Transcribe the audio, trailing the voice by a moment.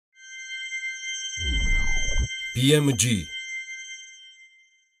BMG.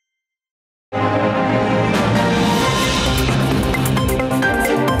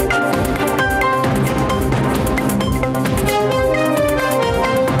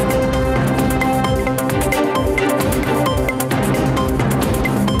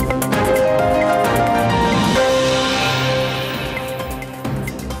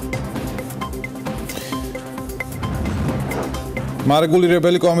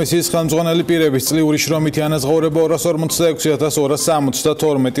 მარეგულირებელი კომისიის ხელმძღვანელი პირების წლიური შრომითი ანაზღაურება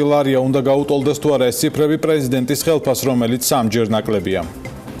 246,272 ლარია უნდა გაუტოლდეს თუ არა ეს ციფრები პრეზიდენტის ხელფას, რომელიც სამჯერ ნაკლებია.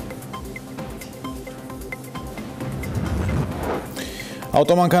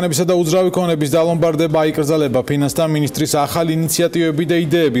 ავტომანქანებისა და უძრავი ქონების დალომბარდება აიკრძალება ფინანსთა მინისტრის ახალი ინიციატივები და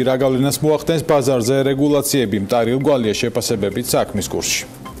იდეები, რა გავლენას მოახდენს ბაზარზე რეგულაციები, მტარიელ გვალია შეფასებებით საქმის კურსში.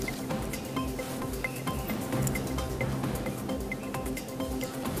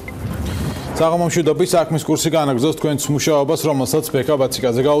 საღამომშვიდობის საქმის კურსი განაგრძობს თქვენს მუშაობას, რომელსაც ბექა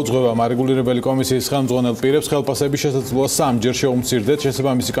ბაციკაძე გაუძღვება. მარეგულირებელი კომისიის ხელმძღვანელ პირებს ხელფასების შესაძლოა სამჯერ შეუმცირდეთ.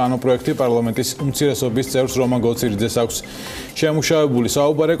 შესაბამისი კანონპროექტი პარლამენტის უმცირესობის წევრს რომან გოცირიძეს აქვს შემუშავებული.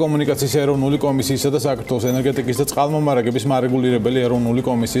 საუბარია კომუნიკაციის ეროვნული კომისიისა და საქართველოს ენერგეტიკის და წყალმომარაგების მარეგულირებელი ეროვნული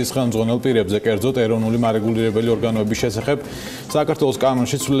კომისიის ხელმძღვანელ პირებზე, კერძოდ ეროვნული მარეგულირებელი ორგანოების შესახებ საქართველოს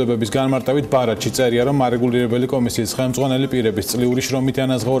კანონში ცვლილებების განმარტებით ბარათში წერია, რომ მარეგულირებელი კომისიის ხელმძღვანელი პირების წლიური შრომითი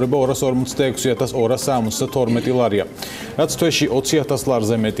ანაზღაურება 246,272 ლარია, რაც თვეში 20,000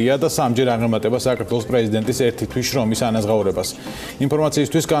 ლარზე მეტია და სამჯერ აღემატება საქართველოს პრეზიდენტის ერთი თვის შრომის ანაზღაურებას.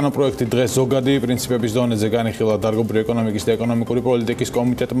 ინფორმაციისთვის კანონპროექტი დღეს ზოგადი პრინციპების დონეზე განიხილა დარგობრივი ეკონომიკის და ეკონომიკური პოლიტიკის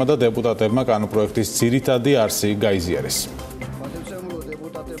კომიტეტმა და დეპუტატებმა კანონპროექტის ძირითადი არსი გაიზიარეს.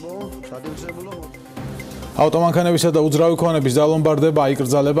 ავტომანქანებისა და უძრავი ქონების დალომბარდება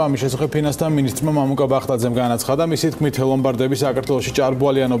აიკრძალება, ამის შესახებ ფინანსთა მინისტრმა მამუკა ბახტაძემ განაცხადა. მისი თქმით, ლომბარდები საქართველოში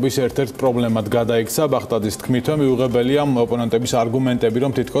ჭარბვალიანობის ერთ-ერთ პრობლემად გადაიქცა. ბახტაძის თქმით, მიუღებელია ოპონენტების არგუმენტები,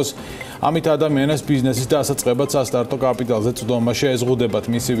 რომ თითქოს ამით ადამიანის ბიზნესის დასაწყებად სასტარტო კაპიტალზე წვდომა შეეზღუდებათ.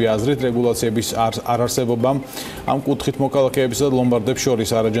 მისივე აზრით, რეგულაციების არარსებობამ ამ კუთხით მოქალაქეებისა და ლომბარდებს შორის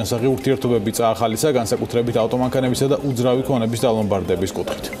არაჯანსაღი ურთიერთობები წაახალისა, განსაკუთრებით ავტომანქანებისა და უძრავი ქონების დალომბარდების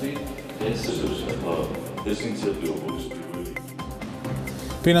კუთხით.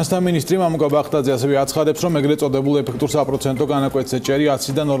 ფინანსთა მინისტრი მამუკა ბახტაძე ასევე აცხადებს, რომ ეგრეთ წოდებულ ეფექტურ საპროცენტო განაკვეთზე ჭერი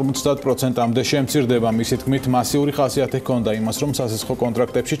 10-დან 50%-მდე შემცირდება. მისი თქმით, მასიური ხასიათი ჰქონდა იმას, რომ სასესხო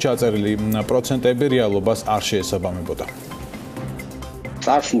კონტრაქტებში ჩაწერილი პროცენტები რეალობას არ შეესაბამებოდა.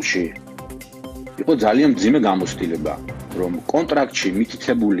 წარსულში იყო ძალიან მძიმე გამოცდილება, რომ კონტრაქტში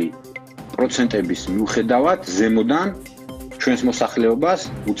მითითებული პროცენტების მიუხედავად ზემოდან ჩვენს მოსახლეობას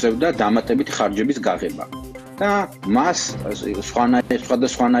უწევდა დამატებითი ხარჯების გაღება. და მას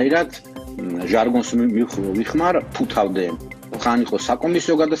სხვადასხვანაირად ჟარგონს ვიხმარ ფუთავდნენ. ხან იყო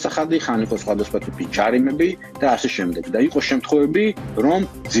საკომისიო გადასახადი, ხან იყო სხვადასხვა ტიპის ჯარიმები და ასე შემდეგ. და იყო შემთხვევები, რომ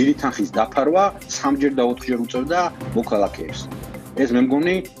ძირი თანხის დაფარვა სამჯერ და 4-ჯერ უწევდა მოქალაქეებს. ეს მე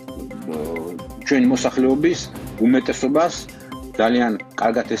მგონი ჩვენი მოსახლეობის უმეტესობას ძალიან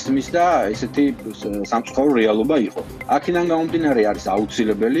კარგად ესმის და ესეთი სამწუხარო რეალობა იყო. აქედან გამომდინარე არის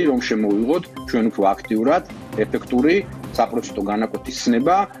აუცილებელი, რომ შემოვიღოთ ჩვენ უფრო აქტიურად ეფექტური საპროცენტო განაკვეთის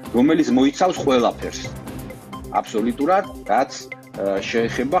ცნება, რომელიც მოიცავს ყველაფერს. აბსოლუტურად, რაც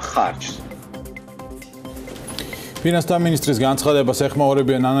შეეხება ხარჯს. ფინანსთა მინისტრის განცხადებას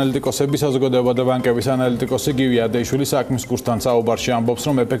ეხმაურებიან ანალიტიკოსები, საზოგადოება და ბანკების ანალიტიკოსი გივი ადეიშვილი საქმის კურსთან საუბარში ამბობს,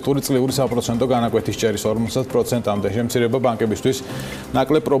 რომ ეფექტური წლიური საპროცენტო განაკვეთის ჭერის 50%-მდე შემცირება ბანკებისთვის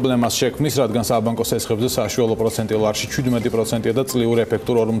ნაკლებ პრობლემას შექმნის, რადგან საბანკო სესხებზე საშუალო პროცენტი ლარში 17%-ია და წლიურ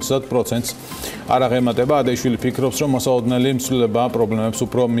ეფექტურ 50%-ს არ აღემატება. ადეიშვილი ფიქრობს, რომ მოსაოდნელი მცვლელებაა პრობლემებს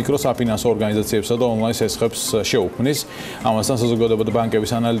უფრო მიკროსაფინანსო ორგანიზაციებსა და ონლაინ სესხებს შეუქმნის. ამასთან საზოგადოება და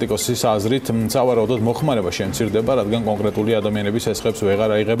ბანკების ანალიტიკოსის აზრით, სავარაუდოდ მოხმარება შემცირდება, რადგან კონკრეტული ადამიანების სესხებს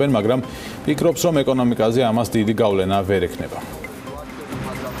ვეღარ აიღებენ, მაგრამ ფიქრობს, რომ ეკონომიკაზე ამას დიდი გავლენა ვერ ექნება.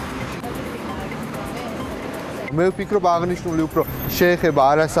 მე ვფიქრობ, აღნიშნული უფრო შეეხება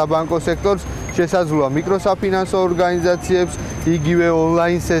არასაბანკო სექტორს, შესაძლოა მიკროსაფინანსო ორგანიზაციებს, იგივე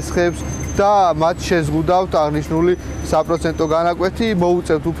ონლაინ სესხებს და მათ შეზღუდავთ აღნიშნული საპროცენტო განაკვეთი,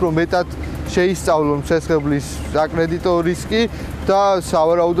 მოუწევთ უფრო მეტად შეისწავლონ სესხებლის საკრედიტო რისკი და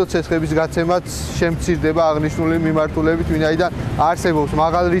სავარაუდოდ სესხების გაცემაც შემცირდება აღნიშნული მიმართულებით, ვინაიდან არსებობს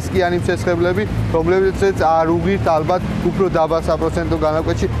მაღალ რისკიანი სესხებლები, რომლებზეც არ უღირთ ალბათ უფრო დაბალ საპროცენტო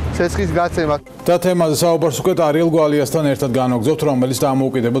განაკვეთში სესხის გაცემა. და თემაზე საუბარს უკვე ტარიელ გვალიასთან ერთად განვაგრძობთ, რომელიც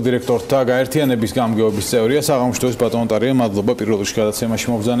დამოუკიდებელ დირექტორთა გაერთიანების გამგეობის წევრია. საღამომშვიდობის ბატონო ტარიელ, მადლობა პირველ რიგში გადაცემაში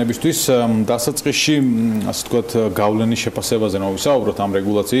მომბრძანებისთვის. დასაწყისში, ასე ვთქვათ, გავლენის შეფასებაზე მოვისაუბროთ ამ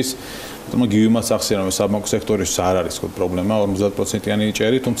რეგულაციის. თუმცა გივიმას ახსენე რომ საბანკო სექტორის არ არის თქო პრობლემა 50%-იანი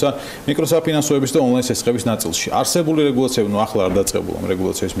ჭერი, თუმცა მიკროსაფინანსოების და ონლაინ სესხების ნაწილში არსებული რეგულაციები ნუ ახლა არ დაწყებულა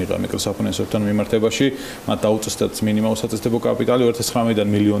რეგულაციის მიღება მიკროსაფინანსოებთან მიმართებაში, მათ დაუწესდათ მინიმალური საწესდებო კაპიტალი 2019-დან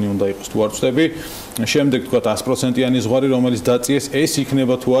მილიონი უნდა იყოს თუ არ ვწდები. შემდეგ თქვა 100%-იანი ზღვარი რომელიც დაწიეს, ეს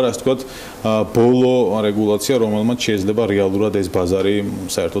იქნება თუ არა, ასე თქვა ბოლო რეგულაცია, რომელმაც შეიძლება რეალურად ეს ბაზარი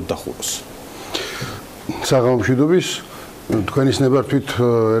საერთოდ დახუროს. საღამომშვიდობის თქვენის ნებართვით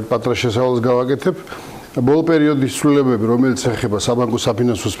ერთ პატარა შესავალს გავაკეთებ. ბოლო პერიოდის ცვლილებები, რომელიც ეხება საბანკო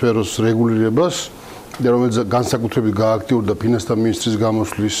საფინანსო სფეროს რეგულირებას და რომელიც განსაკუთრებით გააქტიურდა ფინანსთა მინისტრის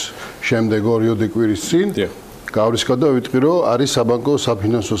გამოსვლის შემდეგ 2 კვირის წინ, გავრისკდა და ვიტყვი, რომ არის საბანკო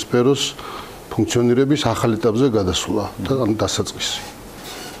საფინანსო სფეროს ფუნქციონირების ახალ ეტაპზე გადასვლა და დასაწყისი.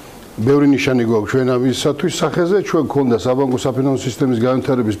 ბევრი ნიშანი გვაქვს ჩვენ ამისათვის სახეზე, ჩვენ გქონდა საბანკო საფინანსო სისტემის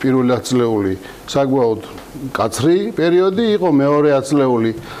განვითარების პირველი 10 წლეული საკმაოდ კაცრი პერიოდი, იყო მეორე 10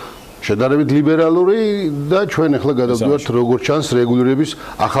 წლეული შედარებით ლიბერალური და ჩვენ ახლა გადავდივართ როგორც ჩანს რეგულირების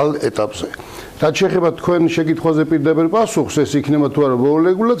ახალ ეტაპზე. რაც შეეხება თქვენ შეკითხვაზე პირდაპირ პასუხს, ეს იქნება თუ არა ბოლო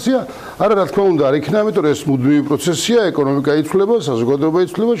რეგულაცია, არა რა თქმა უნდა არ იქნება, იმიტომ რომ ეს მუდმივი პროცესია, ეკონომიკა იცვლება, საზოგადოება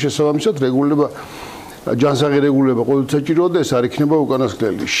იცვლება, შესაბამისად რეგულირება ჯანსაღი რეგულირება ყოველთვის საჭიროა და ეს არ იქნება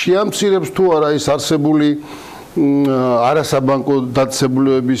უკანასკნელი. შეამცირებს თუ არა ის არსებული არასაბანკო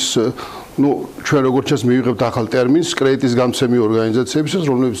დაწესებულებების, ჩვენ როგორც ჩანს მივიღებთ ახალ ტერმინს კრედიტის გამცემი ორგანიზაციებისთვის,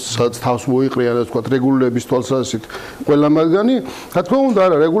 რომლებსაც თავს მოიყრიან, ასე ვთქვათ, რეგულირების თვალსაზრისით ყველა მათგანი. რა თქმა უნდა,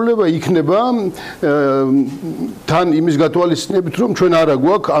 არა, რეგულირება იქნება თან იმის გათვალისწინებით, რომ ჩვენ არა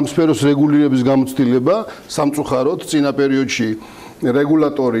გვაქვს ამ სფეროს რეგულირების გამოცდილება სამწუხაროდ წინა პერიოდში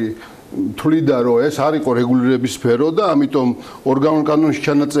რეგულატორი თვლიდა რომ ეს არ იყო რეგულირების სფერო და ამიტომ ორგანულ კანონში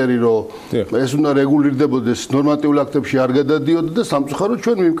ჩანაწერი რომ ეს უნდა რეგულირდებოდეს ნორმატიულ აქტებში არ გადადიოდა და სამწუხაროდ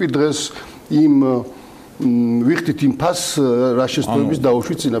ჩვენ მივკვით დღეს იმ ვიხდით იმ ფას რა შესწავლების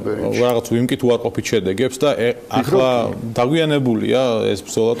დაუშვით წინა პერიოდში. რაღაც ვიმკით უარყოფით შედეგებს და ახლა დაგვიანებულია ეს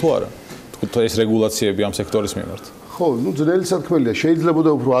ბრძოლა თუ არა? თქო ეს რეგულაციები ამ სექტორის მიმართ. ხო, ძნელი საქმეა, შეიძლება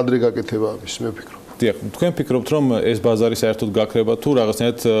უფრო ადრე გაკეთება ამის, მე ვფიქრობ. თქვენ ფიქრობთ რომ ეს ბაზარი საერთოდ გაქრება თუ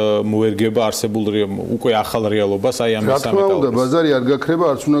რაღაცნაირად მოერგება არსებულ უკვე ახალ რეალობას აი ამ სამეთაურს? რა თქმა უნდა, ბაზარი არ გაქრება,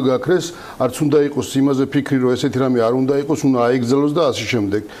 არც უნდა გაქრეს, არც უნდა იყოს იმაზე ფიქრი რომ ესეთი რამე არ უნდა იყოს, უნდა აიგზელოს და ასე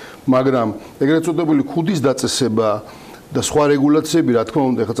შემდეგ. მაგრამ ეგრეთ წოდებული ქუდის დაწესება და სხვა რეგულაციები, რა თქმა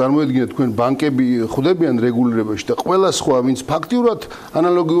უნდა, ხა წარმოედგინეთ თქვენ ბანკები ხვდებიან რეგულირებაში და ყველა სხვა, ვინც ფაქტიურად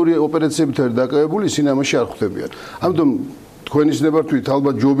ანალოგიური ოპერაციებით არის დაკავებული, ისინი ამაში არ ხვდებიან. ამიტომ თქვენის ნებართვით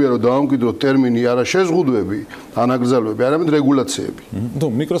ალბათ ჯობია რომ დავამკვიდროთ ტერმინი არა შეზღუდვები, ანაგრძალვები, არამედ რეგულაციები. ნუ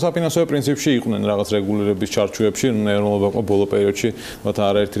მიკროსაფინანსო პრინციპში იყვნენ რაღაც რეგულირების ჩარჩოებში, ნეირონულობა ბოლო პერიოდში, მოთა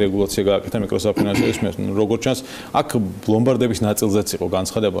არაერთი რეგულაცია გააკეთა მიკროსაფინანსოების მიერ. როგორც ჩანს, აქ ლომბარდების ნაწილზეც იყო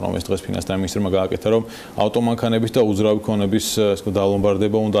განცხადება, რომ ეს დღეს ფინანსთა მინისტრმა გააკეთა, რომ ავტომანქანების და უძრავი ქონების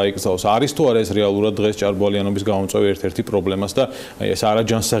დალომბარდება უნდა აიკრძალოს. არის თუ არა ეს რეალურად დღეს ჭარბვალიანობის გამომწვევი ერთ-ერთი პრობლემას და ეს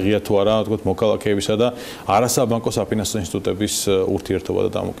არაჯანსაღია თუ არა, თქო, მოქალაქეებისა და არასაბანკო საფინანსო ინსტიტუტების ურთიერთობა და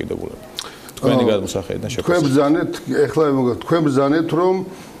დამოკიდებულება. თქვენი გადმოსახედიდან შეგვიძლიათ თქვენ ბრძანეთ რომ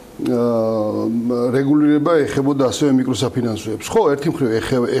რეგულირება ეხებოდა ასევე მიკროსაფინანსოებს. ხო, ერთი მხრივ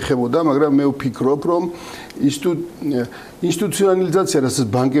ეხებოდა, მაგრამ მე ვფიქრობ რომ ინსტიტუციონალიზაცია, რასაც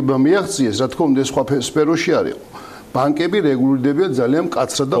ბანკებმა მიაღწიეს, რა თქმა უნდა, სხვა სფეროში არ იყო. ბანკები რეგულირდებიან ძალიან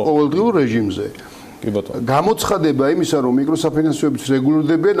მკაცრად და ყოველდღიურ რეჟიმზე. გამოცხადება იმისა, რომ მიკროსაფინანსოებიც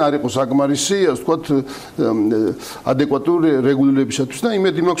რეგულირდებიან, არ იყო საკმარისი, ასე ვთქვათ, ადეკვატური რეგულირებისათვის და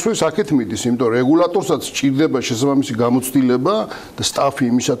იმედი მაქვს, რომ აქეთ მიდის, იმიტომ რომ რეგულატორსაც სჭირდება შესაბამისი გამოცდილება და სტაფი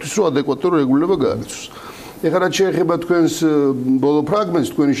იმისათვის, რომ ადეკვატური რეგულირება გააკეთოს. ეხლა რაც შეეხება თქვენს ბოლო ფრაგმენტს,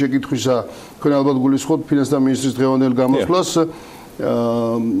 თქვენი შეკითხვისა, თქვენ ალბათ გულისხმობთ ფინანსთა მინისტრის დღევანდელ გამოსვლას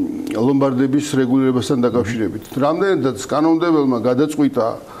ლომბარდების რეგულირებასთან დაკავშირებით. რამდენადაც კანონმდებელმა გადაწყვიტა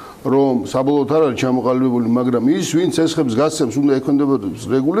რომ საბოლოოდ არ არის ჩამოყალიბებული, მაგრამ ის, ვინც ესხებს გასცემს, უნდა ექონდებოდეს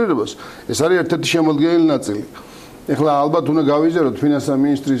რეგულირებას, ეს არის ერთ-ერთი შემოადგენელი ნაწილი. ეხლა ალბათ უნდა გავიზიაროთ ფინანსთა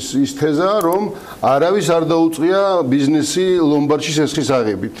მინისტრის ის თეზა, რომ არავის არ დაუწყია ბიზნესი ლომბარდში სესხის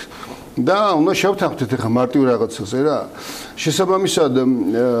აღებით. და უნდა შევთანხმდეთ ეხლა მარტივ რაღაცაზე რა. შესაბამისად,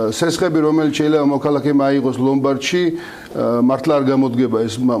 სესხები, რომელიც შეიძლება მოქალაქემ აიღოს ლომბარდში, მართლა არ გამოდგება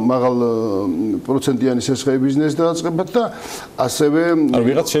ეს მაღალ პროცენტიანი სესხები ბიზნესის დაწყებად და ასევე არ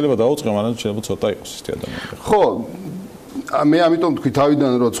ვიღაც შეიძლება დაუწყია, მაგრამ შეიძლება ცოტა იყოს ეს ადამიანი. ხო, მე ამიტომ თქვი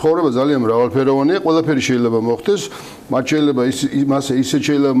თავიდან რომ ცხოვრება ძალიან მრავალფეროვანია, ყველაფერი შეიძლება მოხდეს, მათ შეიძლება ისე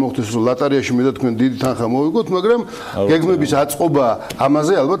შეიძლება მოხდეს, რომ ლატარიაში მე და თქვენ დიდი თანხა მოვიგოთ, მაგრამ გეგმების აწყობა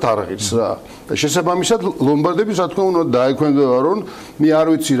ამაზე ალბათ არ ღირს რა. და შესაბამისად ლომბარდების რა თქმა უნდა დაექვემდებარა, რომ მე არ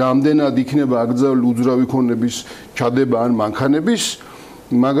ვიცი რამდენად იქნება აკრძალული უძრავი ქონების ჩადება ან მანქანების,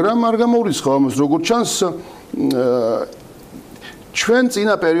 მაგრამ არ გამოვრიცხავ ამას, როგორც ჩანს ჩვენ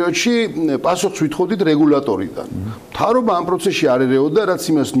წინა პერიოდში პასუხს ვითხოვდით რეგულატორიდან. მთავრობა ამ პროცესში არ ერეოდა, რაც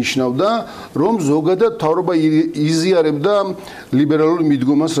იმას ნიშნავდა, რომ ზოგადად მთავრობა იზიარებდა ლიბერალურ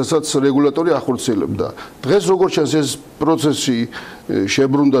მიდგომას, რასაც რეგულატორი ახორციელებდა. დღეს როგორც ჩანს ეს პროცესი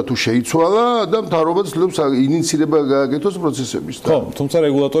შებრუნდა თუ შეიცვალა და მთავრობა ცდილობს ინიცირება გააკეთოს პროცესების. ხო, თუმცა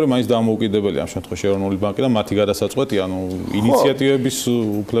რეგულატორი მაინც დამოუკიდებელი ამ შემთხვევაში ეროვნული ბანკი და მათი გადასაწყვეტი, ანუ ინიციატივების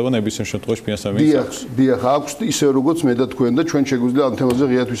უფლება ნებისმიერ შემთხვევაში ფინანსთა მინისტრს აქვს. დიახ, აქვს ისე როგორც მე და თქვენ და ჩვენ შეგვიძლია ამ თემაზე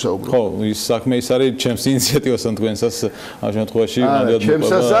ღიად ვისაუბროთ. ხო, ის საქმე ის არის ჩემს ინიციატივას ან თქვენსაც ამ შემთხვევაში მანდად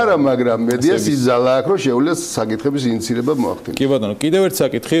ჩემსაც არა, მაგრამ მედიას იზალა აქვს, რომ შეუძლია საკითხების ინიცირება მოახდინოს. კი ბატონო, კიდევ ერთი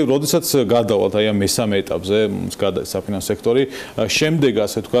საკითხი, როდესაც გადავალთ აი ამ მესამე ეტაპზე, საფინანსო სექტორი, შემდეგ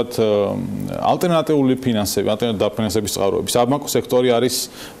ასე ვთქვათ, ალტერნატიული ფინანსები, ალტერნატიული დაფინანსების წყაროები. საბანკო სექტორი არის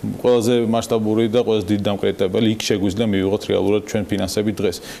ყველაზე მასშტაბური და ყველაზე დიდი დამკრედებელი. იქ შეგვიძლია მივიღოთ რეალურად ჩვენ ფინანსები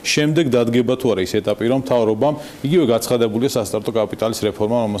დღეს. შემდეგ დადგება თუ არა ის ეტაპი, რომ მთავრობამ იგივე გაცხადებულია სასტარტო კაპიტალის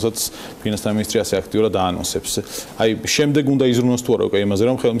რეფორმა, რომელსაც ფინანსთა მინისტრი ასე აქტიურად აანონსებს. აი, შემდეგ უნდა იზრუნოს თუ არა უკვე იმაზე,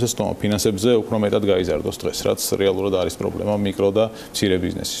 რომ ხელმისაწვდომობა ფინანსებზე უფრო მეტად გაიზარდოს დღეს, რაც რეალურად არის პრობლემა მიკრო და მცირე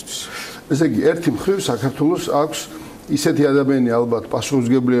ბიზნესისთვის. ესე იგი, ერთი მხრივ საქართველოს აქვს ისეთი ადამიანები ალბათ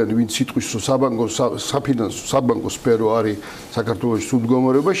პასუხისმგებლიანი, ვინც სიტყვის რომ საბანკო სფერო არის საქართველოს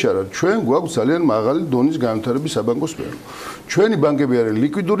სრულგომორებაში არა, ჩვენ გვაქვს ძალიან მაღალი დონის განვითარების საბანკო სფერო. ჩვენი ბანკები არის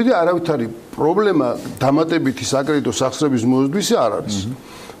ლიკვიდური და არავითარი პრობლემა დამატებითი საკრედიტო სახსრების მოსდვისი არ არის.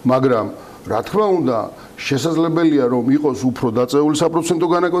 მაგრამ რა თქმა უნდა, შესაძლებელია რომ იყოს უფრო დაწეული საპროცენტო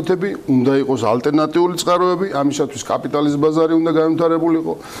განაკვეთები, უნდა იყოს ალტერნატიული წყაროები, ამისათვის კაპიტალის ბაზარი უნდა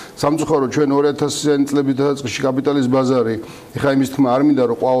განვითარებულიყო. სამწუხარო ჩვენ 2000-იანი წლების დასაწყისში კაპიტალის ბაზარი, ეხლა იმის თქმა არ მინდა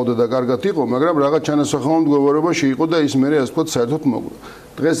რომ ყვაოდა და კარგად იყო, მაგრამ რაღაც ჩანასახაო მდგომარეობაში იყო და ის მერე ასე ვთქვათ საერთოდ მოგვდა.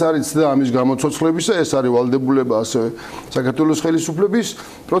 დღეს არის ცდა ამის გამოცოცხლებისა, ეს არის ვალდებულება ასევე საქართველოს ხელისუფლების,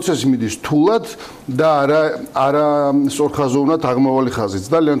 პროცესი მიდის თულად და არა სწორხაზოვნად აღმავალი ხაზით.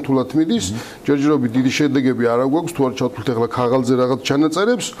 ძალიან თულად მიდის, ჯერჯერობით დიდი შედეგები არ გვაქვს, თუ არ ჩავთვლით ახლა ქაღალდზე რაღაც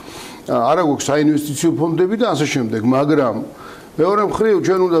ჩანაწერებს, არ გვაქვს საინვესტიციო ფონდები და ასე შემდეგ, მაგრამ მეორე მხრივ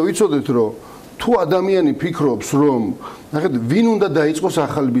ჩვენ უნდა ვიცოდეთ, რომ თუ ადამიანი ფიქრობს, რომ ნახეთ, ვინ უნდა დაიწყოს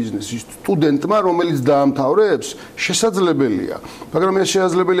ახალ ბიზნესს, სტუდენტმა, რომელიც დაამთავრებს, შესაძლებელია, მაგრამ ეს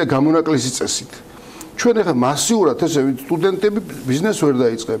შესაძლებელია გამონაკლისი წესით. ჩვენ ახლა მასიურად ესე სტუდენტები ბიზნესს ვერ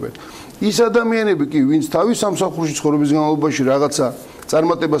დაიწყებენ. ის ადამიანები კი, ვინც თავის სამსახურში ცხოვრების განმავლობაში რაღაცა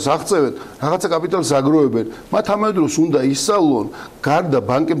წარმატებას აღწევენ, რაღაცა კაპიტალს აგროვებენ, მათ ამ დროს უნდა ისწავლონ გარდა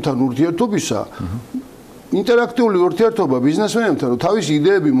ბანკებთან ურთიერთობისა, ინტერაქტიული ურთიერთობა ბიზნესმენებთან, რომ თავის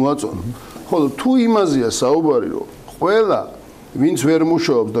იდეები მოაწონონ. ხოლო თუ იმაზეა საუბარი, რომ ყველა ვინც ვერ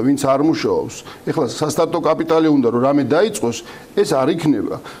მუშაობს და ვინც არ მუშაობს, ეხლა სასტარტო კაპიტალი უნდა რომ რამე დაიწყოს, ეს არ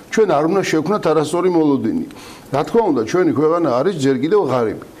იქნება. ჩვენ არ უნდა შევქნათ არასწორი მოლოდინი. რა თქმა უნდა, ჩვენი ქვეყანა არის ჯერ კიდევ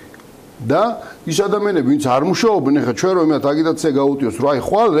ღარიბი. და ის ადამიანები, ვინც არ მუშაობენ, ეხლა ჩვენ რომ მათ აგიტაცია გაუტიოს, რომ აი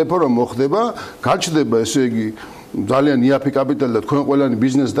ხვალ რეფორმა მოხდება, გაჩნდება, ესე იგი, ძალიან იაფი კაპიტალი და თქვენ ყველანი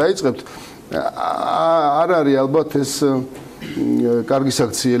ბიზნეს დაიწყებთ, არ არის ალბათ ეს კარგი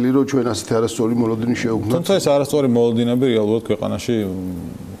საქციელი, რომ ჩვენ ასეთი არასწორი მოლოდინი შევქმნათ. თუმცა ეს არასწორი მოლოდინები რეალურად ქვეყანაში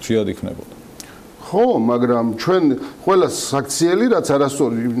ხშირად იქნებოდა. ხო, მაგრამ ჩვენ ყველა საქციელი, რაც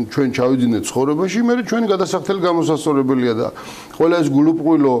არასწორი ჩვენ ჩავიძინეთ ცხოვრებაში, მე ჩვენი გადასახდელი გამოსასწორებელია და ყველა ეს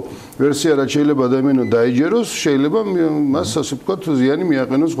გულუბრყვილო ვერსია, რაც შეიძლება ადამიანო დაიჯეროს, შეიძლება მას ასე ვთქვათ ზიანი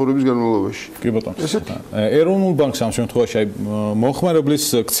მიაყენოს ცხოვრების განმავლობაში. კი ბატონო. ეროვნულ ბანკს ამ შემთხვევაში აი მომხმარებლის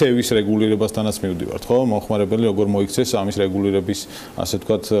ქცევის რეგულირებასთანაც მივდივართ, ხო? მომხმარებელი როგორ მოიქცეს ამის რეგულირების, ასე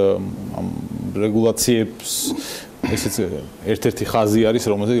ვთქვათ, რეგულაციებს ესეც ერთ-ერთი ხაზი არის,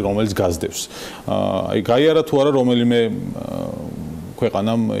 რომელიც გაზდევს. აი გაიარა თუ არა რომელიმე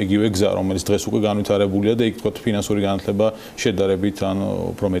ქვეყანამ იგივე გზა, რომელიც დღეს უკვე განვითარებულია და იქ თქო ფინანსური განათლება შედარებით ან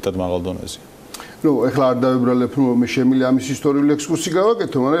უფრო მეტად მაღალ დონეზე. ნუ ეხლა არ დავებრალებ, რომ მე შემიძლია ამის ისტორიული ექსკურსი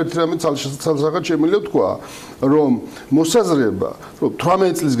გავაკეთო, მაგრამ ერთი რამე ცალსახად შემიძლია თქვა, რომ მოსაზრება, რომ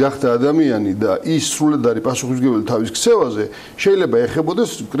 18 წლის გახდა ადამიანი და ის სრულად არის პასუხისმგებელი თავის ქცევაზე, შეიძლება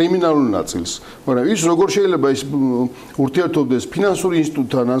ეხებოდეს კრიმინალურ ნაწილს, მაგრამ ის როგორ შეიძლება ის ურთიერთობდეს ფინანსური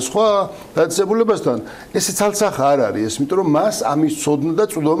ინსტიტუტთან ან სხვა დაწესებულებასთან, ესე ცალსახა არ არის, იმიტომ რომ მას ამის ცოდნა და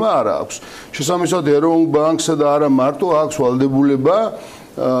წვდომა არ აქვს. შესაბამისად, ეროვნულ ბანკსა და არა მარტო აქვს ვალდებულება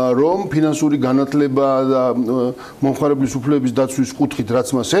რომ ფინანსური განათლება და მომხმარებლის უფლებების დაცვის კუთხით რაც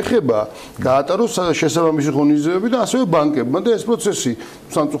მას ეხება, გაატაროს შესაბამისი ღონისძიებები და ასევე ბანკებმა და ეს პროცესი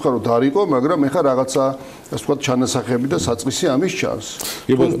სამწუხაროდ არ იყო, მაგრამ ეხლა რაღაცა ასე ვთქვათ ჩანასახები და საწყისი ამის ჩანს.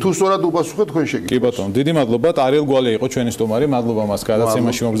 თუ სწორად უპასუხეთ თქვენ შეგიძლიათ. კი ბატონო, დიდი მადლობა. ტარიელ გვალია იყო ჩვენი სტუმარი. მადლობა მას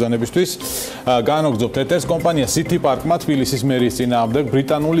გადაცემაში მოგზაურობისთვის. განაგრძობთ ეთერს კომპანია City Park-მა თბილისის მერის წინააღმდეგ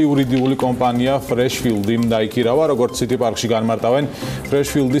ბრიტანული იურიდიული კომპანია Freshfield-ი დაიქირავა, როგორც City Park-ში განმარტავენ.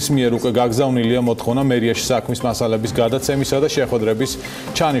 ფლეშფილდის მიერ უკვე გაგზავნილია მოთხოვნა მერიაში საქმის მასალების გადაცემისა და შეხვედრების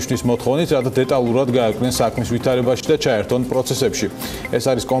ჩანიშვნის მოთხოვნით, რათა დეტალურად გაეკვნენ საქმის ვითარებაში და ჩაერთონ პროცესებში. ეს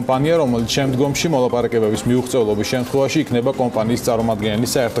არის კომპანია, რომელიც შემდგომში მოლაპარაკებების მიუღწევლობის შემთხვევაში იქნება კომპანიის წარმომადგენელი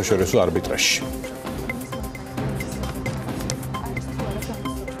საერთაშორისო არბიტრაჟში.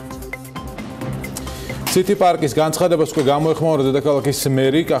 City Park-ის განცხადებას უკვე გამოეხმაურა დედაქალაქის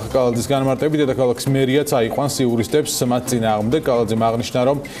მერი კახაკალაძის განმარტებით, დედაქალაქის მერიაც აიყვანს იურისტებს მათ წინააღმდეგ. კალაძემ აღნიშნა,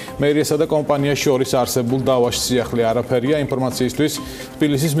 რომ მერიასა და კომპანიას შორის არსებულ დავაში სიახლე არაფერია. ინფორმაციისთვის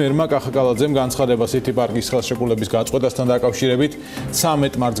თბილისის მერმა კახაკალაძემ განცხადება City Park-ის ხელშეკრულების გაწყვეტასთან დაკავშირებით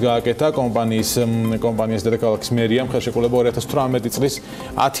 13 მარტს გააკეთა. კომპანიის დედაქალაქის მერიამ ხელშეკრულება 2018 წლის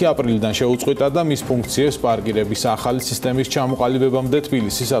 10 აპრილიდან შეუწყვეტა და მის ფუნქციებს პარკირების ახალი სისტემის ჩამოყალიბებამდე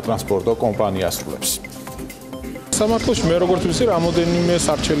თბილისის სატრანსპორტო კომპანია ასრულებს. სამართლოში მე როგორც ვიცი, რამოდენიმე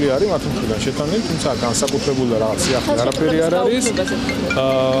სარჩელი არის მათ მხრიდან შეტანილი, თუმცა განსაკუთრებული რაღაც სიახლე არაფერი არ არის.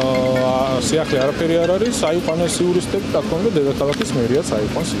 სიახლე არაფერი არ არის, აიყვანეს იურისტები, რა თქმა უნდა, დედაქალაქის მერიაც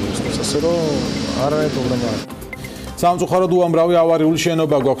აიყვანს იურისტებს, ასე რომ არანაირი პრობლემა არ არის. სამწუხაროდ უამრავი ავარიული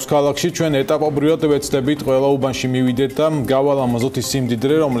შენობა გვაქვს ქალაქში, ჩვენ ეტაპობრივად ვეცდებით ყველა უბანში მივიდეთ და გავალამაზოთ ის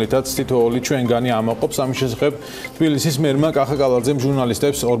სიმდიდრე, რომლითაც თითოეული ჩვენგანი ამაყობს. ამის შესახებ თბილისის მერმა კახაკალაძემ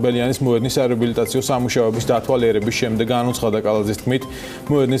ჟურნალისტებს ორბელიანის მოედნის რეაბილიტაციო სამუშაოების დათვალიერების შემდეგ განუცხადა. კალაძის თქმით,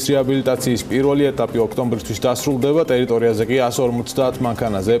 მოედნის რეაბილიტაციის პირველი ეტაპი ოქტომბრისთვის დასრულდება, ტერიტორიაზე კი 150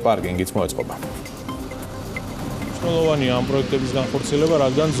 მანქანაზე პარკინგიც მოეწყობა. მნიშვნელოვანია ამ პროექტების განხორციელება,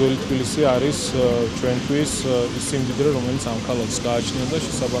 რადგან ძველი თბილისი არის ჩვენთვის ის სიმდიდრე, რომელიც ამ ქალაქს გააჩნია და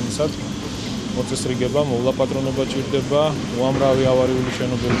შესაბამისად მოწესრიგება, მოვლაპატრონება ჭირდება, უამრავი ავარიული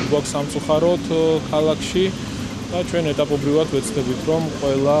შენობები გვაქვს სამწუხაროდ ქალაქში და ჩვენ ეტაპობრივად ვეცდებით, რომ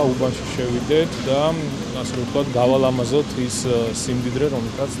ყველა უბანში შევიდეთ და ასე ვთქვათ, გავალამაზოთ ის სიმდიდრე,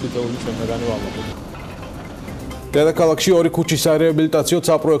 რომელსაც თითოეული ჩვენგანი ვამაყობთ. დედაქალაქში ორი ქუჩის რეაბილიტაციო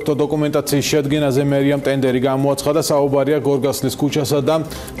საპროექტო დოკუმენტაციის შედგენაზე მერიამ ტენდერი გამოაცხადა. საუბარია გორგასლის ქუჩასა და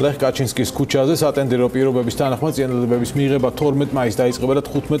ლეხ კაჩინსკის ქუჩაზე. სატენდერო პირობების თანახმად წინადადებების მიღება 12 მაისს დაიწყება და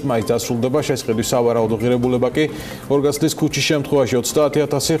 15 მაისს დასრულდება. შესყიდვის სავარაუდო ღირებულება კი გორგასლის ქუჩის შემთხვევაში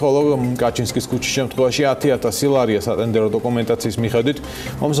 30,000, ხოლო კაჩინსკის ქუჩის შემთხვევაში 10,000 ლარია. სატენდერო დოკუმენტაციის მიხედვით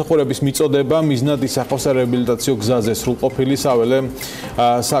მომსახურების მიწოდება მიზნად ისახავს რეაბილიტაციო გზაზე სრულყოფილი საველე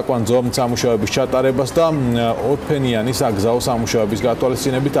საკვანძო სამუშაოების ჩატარებას და ფენიანი საგზაო სამუშაოების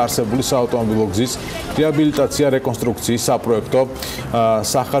გათვალისწინებით არსებული საავტომობილო გზის რეაბილიტაცია რეკონსტრუქციის საპროექტო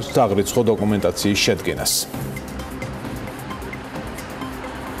სახარჯთაღრიცხო დოკუმენტაციის შედგენას.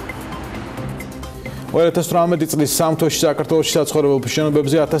 2018 წლის სამთოში საქართველოში საცხოვრებელ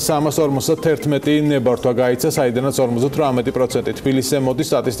შენობებზე 1351 ნებართვა გაიცა, საიდანაც 58% თბილისზე მოდის.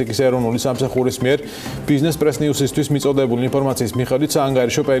 სტატისტიკის ეროვნული სამსახურის მიერ ბიზნეს პრეს ნიუსისთვის მიწოდებული ინფორმაციის მიხედვით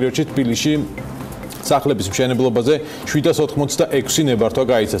საანგარიშო პერიოდში თბილისში სახლების მშენებლობაზე 786 ნებართვა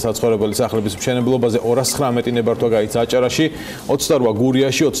გაიცა, საცხოვრებელი სახლების მშენებლობაზე 219 ნებართვა გაიცა აჭარაში, 28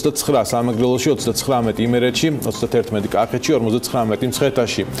 გურიაში, 29 სამეგრელოში, 39 იმერეთში, 31 კახეთში, 59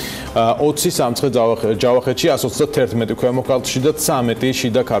 მცხეთაში, 20 სამცხე ჯავახეთში, 131 ქვემო ქართლში და 13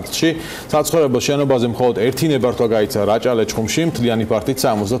 შიდა ქართლში. საცხოვრებელ შენობაზე მხოლოდ 1 ნებართვა გაიცა რაჭა-ლეჩხუმში, მთლიანი ფართით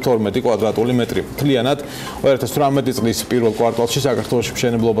 72 კვადრატული მეტრი. მთლიანად 2018 წლის პირველ კვარტალში საქართველოში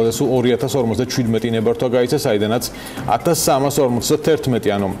მშენებლობაზე სულ 2057 ნებართვა გაიცა, საიდანაც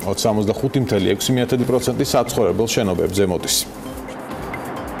 1351, ანუ 65,6% საცხოვრებელ შენობებზე მოდის.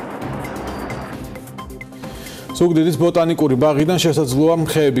 ზუგდიდის ბოტანიკური ბაღიდან შესაძლოა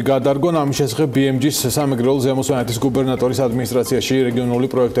ხეები გადარგონ. ამის შესახებ BMG-ის სამეგრელო ზემო სვანეთის გუბერნატორის ადმინისტრაციაში რეგიონული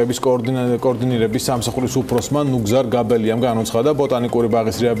პროექტების კოორდინირების სამსახურის უფროსმა ნუგზარ გაბელიამ განუცხადა, ბოტანიკური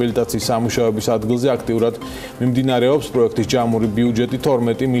ბაღის რეაბილიტაციის სამუშაოების ადგილზე აქტიურად მიმდინარეობს. პროექტის ჯამური ბიუჯეტი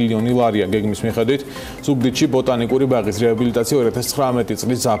 12 მილიონი ლარია. გეგმის მიხედვით ზუგდიდში ბოტანიკური ბაღის რეაბილიტაცია 2019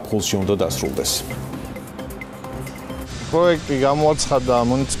 წლის ზაფხულში უნდა დასრულდეს. პროექტი გამოაცხადა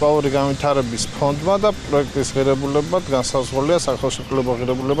მუნიციპალური განვითარების ფონდმა და პროექტის ღირებულებად განსაზღვრულია სახელმწიფო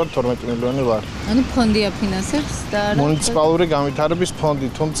ღირებულებად 12 მილიონი ლარი. ანუ ფონდი აფინანსებს და მუნიციპალური განვითარების ფონდი,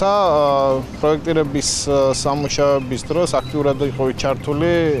 თუმცა პროექტირების სამუშაოების დროს აქტიურად იყო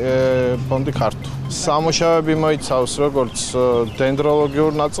ჩართული ფონდი ქართულ. სამუშაოები მოიცავს როგორც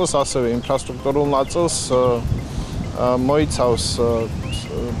დენდროლოგიურ ნაწილს, ასევე ინფრასტრუქტურულ ნაწილს, მოიცავს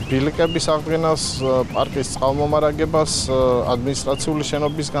ბილიკების აღდგენას, პარკის წყალმომარაგებას, ადმინისტრაციული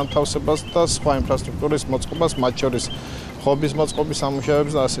შენობის განთავსებას და სხვა ინფრასტრუქტურის მოწყობას, მათ შორის ხობის მოწყობის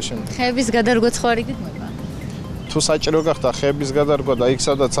სამუშაოებს და ასე შემდეგ. ხეების გადარგვა სხვა რიგითმება? თუ საჭირო გახდა ხეების გადარგვა და იქ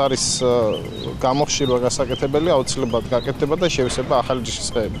სადაც არის გამოხშირვა გასაკეთებელი, აუცილებლად გაკეთდება და შევისება ახალი ჯიშის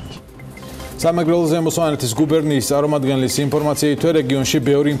ხეებით. სამეგრელო ზემოსვანეთის გუბერნიის წარმომადგენლის ინფორმაციით, რეგიონში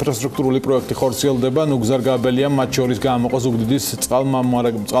ბევრი ინფრასტრუქტურული პროექტი ხორციელდება, ნუგზარ-გაბელია მათ შორის გამოყო ზუგდიდის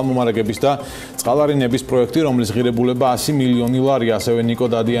წყალმომარაგების და წყალარინების პროექტი, რომლის ღირებულება 100 მილიონი ლარია, ასევე ნიკო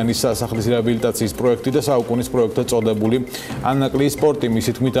დადიანის სასახლის რეაბილიტაციის პროექტი და საუკუნის პროექტად წოდებული ანაკლიის პორტი.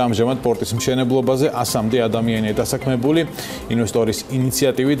 მისი თქმით, ამჟამად პორტის მშენებლობაზე 100-მდე ადამიანია დასაქმებული. ინვესტორის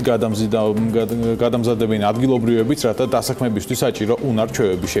ინიციატივით გადამზადებენ ადგილობრივებიც, რათა დასაქმებისთვის საჭირო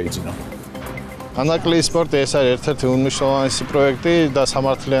უნარ-ჩვევები შეიძინონ. ანაკლიის პორტი ეს არის ერთ-ერთი უმნიშვნელოვანესი პროექტი და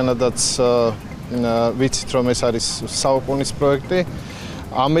სამართლიანადაც ვიცით, რომ ეს არის საუკუნის პროექტი.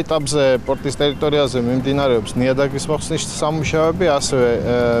 ამ ეტაპზე პორტის ტერიტორიაზე მიმდინარეობს ნიადაგის მოხსნის სამუშაოები, ასევე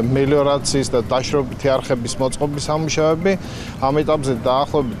მელიორაციის და დაშრობითი არხების მოწყობის სამუშაოები. ამ ეტაპზე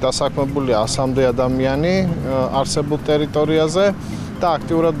დაახლოებით დასაქმებულია 100-მდე ადამიანი არსებულ ტერიტორიაზე და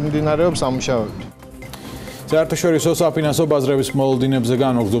აქტიურად მიმდინარეობს სამუშაოები. საერთაშორისო საფინანსო ბაზრების მოლოდინებზე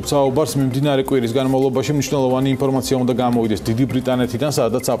განვაგრძობ საუბარს. მიმდინარე კვირის განმავლობაში მნიშვნელოვანი ინფორმაცია უნდა გამოვიდეს დიდი ბრიტანეთიდან,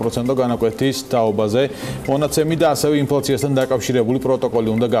 სადაც საპროცენტო განაკვეთის თაობაზე მონაცემი და ასევე ინფლაციასთან დაკავშირებული პროტოკოლი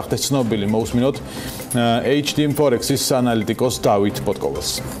უნდა გახდეს ცნობილი. მოусმინოთ HD Forex-ის ანალიტიკოს დავით პოტკოვას.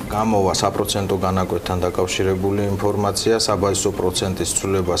 გამოვა საპროცენტო განაკვეთთან დაკავშირებული ინფორმაცია, საბაზისო პროცენტის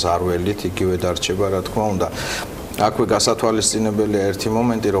ცვლილებას არ ველით, იგივე დარჩება, რა თქმა უნდა. აქვე გასათვალისწინებელია ერთი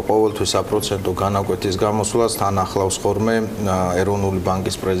მომენტი, რომ ყოველთვის საპროცენტო განაკვეთის გამოსვლას თან ახლავს ხოლმე ეროვნული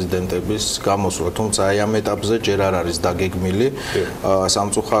ბანკის პრეზიდენტების გამოსვლა, თუმცა აი ამ ეტაპზე ჯერ არ არის დაგეგმილი.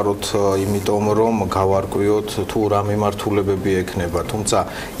 სამწუხაროდ, იმიტომ რომ გავარკვიოთ თუ რა მიმართულებები ექნება, თუმცა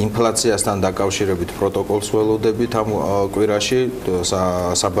ინფლაციასთან დაკავშირებით პროტოკოლს ველოდებით ამ კვირაში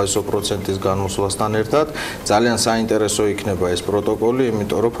საბაზისო პროცენტის განმოსვლასთან ერთად. ძალიან საინტერესო იქნება ეს პროტოკოლი,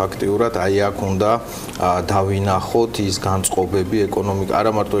 იმიტომ რომ ფაქტიურად აი აქ უნდა დავინახოთ ის განწყობები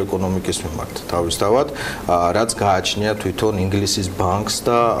არა მარტო ეკონომიკის მიმართ თავისთავად, რაც გააჩნია თვითონ ინგლისის ბანკს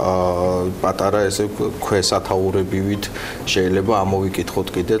და პატარა ესე ქვესათაურებივით შეიძლება ამოვიკითხოთ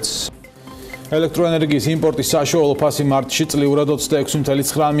კიდეც. ელექტროენერგიის იმპორტის საშუალო ფასი მარტში წლიურად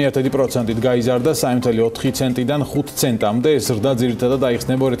 26.9%-ით გაიზარდა 3.4 ცენტიდან 5 ცენტამდე. ეს ზრდა ძირითადად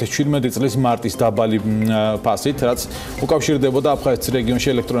აიხსნება 2017 წლის მარტის დაბალი ფასით, რაც უკავშირდებოდა აფხაზეთის რეგიონში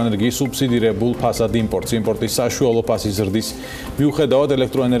ელექტროენერგიის სუბსიდირებულ ფასად იმპორტს. იმპორტის საშუალო ფასის ზრდის მიუხედავად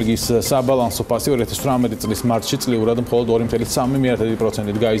ელექტროენერგიის საბალანსო ფასი 2018 წლის მარტში წლიურად მხოლოდ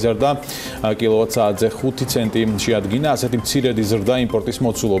 2.3%-ით გაიზარდა, კილოვატ-საათზე 5 ცენტი შეადგინა. ასეთი მცირედი ზრდა იმპორტის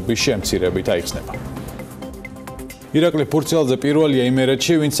მოცულობის შემცირებით აიხსნება. ირაკლი ფურცელაძე პირველია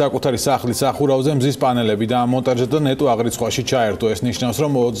იმერეთში, ვინც საკუთარი სახლის სახურავზე მზის პანელები დაამონტაჟა და ნეტო აღრიცხვაში ჩაერთო. ეს ნიშნავს,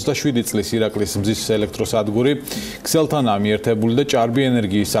 რომ 27 წლის ირაკლის მზის ელექტროსადგური ქსელთანაა მიერთებული და ჭარბი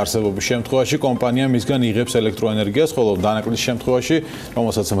ენერგიის არსებობის შემთხვევაში კომპანია მისგან იღებს ელექტროენერგიას, ხოლო დანაკლის შემთხვევაში,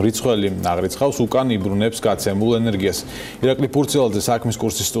 რომელსაც მრიცხველი აღრიცხავს, უკან იბრუნებს გაცემულ ენერგიას. ირაკლი ფურცელაძე საქმის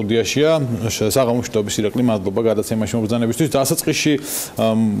კურსის სტუდიაშია. საღამოშტობის ირაკლი, მადლობა გადაცემაში მობრძანებისთვის. დასაწყისში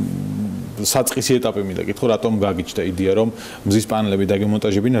საწყისი ეტაპი მინდა გითხო, რატომ გაგიჩნდა იდეა, რომ მზის პანელები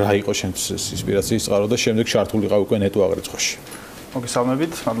დაგემონტაჟებინა, რა იყო შენთვის ინსპირაციის წყარო და შემდეგ ჩართულიყავ უკვე ნეტო აღრიცხვაში.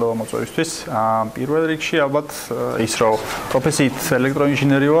 მოგესალმებით, მადლობა მოწვევისთვის. პირველ რიგში ალბათ ის, რომ პროფესიით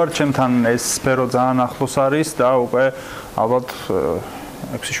ელექტროინჟინერი ვარ, ჩემთან ეს სფერო ძალიან ახლოს არის და უკვე ალბათ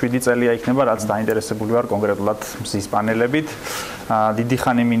 6-7 წელია იქნება, რაც დაინტერესებული ვარ კონკრეტულად მზის პანელებით. დიდი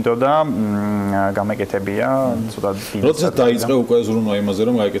ხანი მინდოდა გამეკეთებია, ცოტა დიდი. როდესაც დაიწყე უკვე ზრუნვა იმაზე,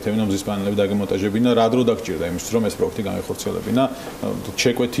 რომ გაიკეთებინა მზის პანელები დაგემონტაჟებინა, რა დრო დაგჭირდა იმისთვის, რომ ეს პროექტი განხორციელებინა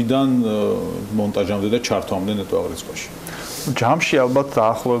ჩეკვეთიდან მონტაჟამდე და ჩართვამდე ნეტო აღრიცხვაში? ჯამში ალბათ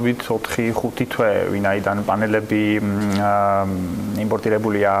დაახლოებით 4-5 თვე, ვინაიდან პანელები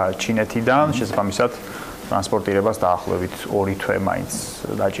იმპორტირებულია ჩინეთიდან, შესაბამისად ტრანსპორტირებას დაახლოებით 2 თვე მაინც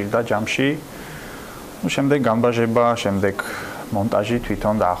დაჭირდა ჯამში. შემდეგ გამბაჟება, შემდეგ მონტაჟი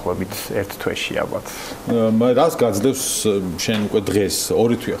თვითონ დაახლოებით 1 თვეში ალბათ. რას გაძლევს შენ უკვე დღეს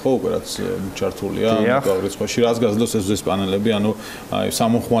 2 თვეა ხო უკვე რაც ჩართულია აღრიცხვაში, რას გაძლევს ეს პანელები, ანუ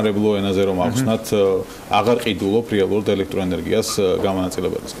სამოხმარებლო ენაზე რომ ახსნათ, აღარ ყიდულობ რეალურად ელექტროენერგიას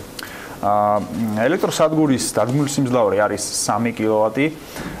გამონაწილებელისგან. ელექტროსადგურის დადგმული სიმძლავრე არის 3 კილოვატი.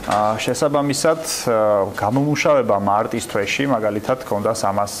 შესაბამისად, გამომუშავება მარტის თვეში მაგალითად ქონდა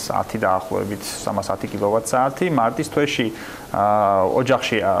 310 დაახლოებით 310 კილოვატ-საათი. მარტის თვეში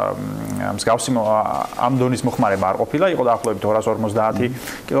ოჯახში მსგავსი ამ დონის მოხმარება არ ყოფილა, იყო დაახლოებით 250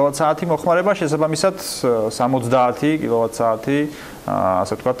 კილოვატ-საათი მოხმარება, შესაბამისად 70 კილოვატ-საათი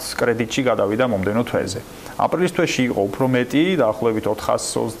ასე ვთქვათ კრედიტში გადავიდა მომდევნო თვეზე. აპრილის თვეში იყო უფრო მეტი, დაახლოებით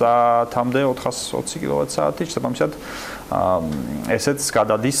 430-მდე 420 კილოვატ-საათი, შესაბამისად ესეც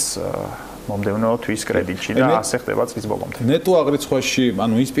გადადის მომდევნო თვის კრედიტში და ასე ხდება წლის ბოლომდე. ნეტო აღრიცხვაში,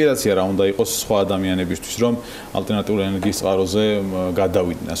 ანუ ინსპირაცია რა უნდა იყოს სხვა ადამიანებისთვის, რომ ალტერნატიული ენერგიის წყაროზე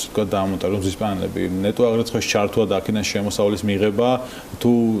გადავიდნენ, ასე ვთქვათ, დაამონტაჟონ მზის პანელები. ნეტო აღრიცხვაში ჩართვა და აქედან შემოსავლის მიღება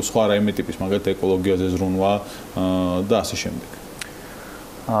თუ სხვა რაიმე ტიპის, მაგალითად ეკოლოგიაზე ზრუნვა და ასე შემდეგ.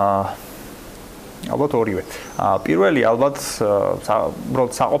 ალბათ ორივე. პირველი ალბათ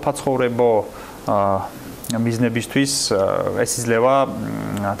უბრალოდ საყოფაცხოვრებო მიზნებისთვის ეს იძლევა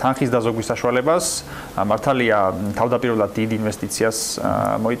თანხის დაზოგვის საშუალებას. მართალია თავდაპირველად დიდ ინვესტიციას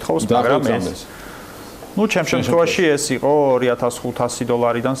მოითხოვს, მაგრამ ეს ჩემ შემთხვევაში ეს იყო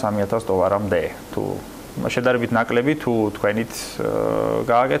 $2,500-დან $3,000-მდე. თუ შედარებით ნაკლები თუ თქვენით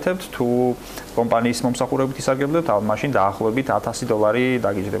გააკეთებთ, თუ კომპანიის მომსახურებით ისარგებლებთ, მაშინ დაახლოებით $1,000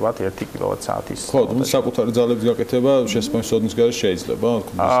 დაგიჯდებათ 1 კილოვატ-საათის. ხო, თუმცა საკუთარი ძალების გაკეთება შესაბამის ოდნის გარშე შეიძლება.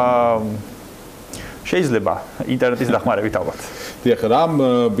 შეიძლება ინტერნეტის დახმარებით ალბათ. დიახ, რამ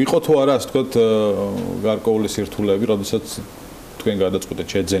იყო თუ არა, ასე ვთქვათ, გარკვეული სირთულეები, როდესაც თქვენ გადაწყვეტეთ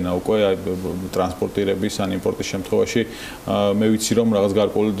შეძენა უკვე ტრანსპორტირების ან იმპორტის შემთხვევაში, მე ვიცი რომ რაღაც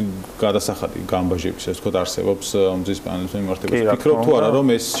გარკვეული გადასახადი გამბაჟების, ასე ვთქვათ, არსებობს მზის პანელების მიმართებით. ვფიქრობ თუ არა რომ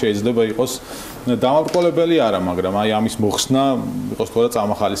ეს შეიძლება იყოს დამარყოლებელი არა, მაგრამ აი ამის მოხსნა იყოს თუ არა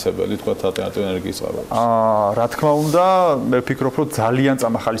წამახალისებელი, ვთქვათ, ალტერნატიული ენერგიის წყაროების. რა თქმა უნდა, მე ვფიქრობ რომ ძალიან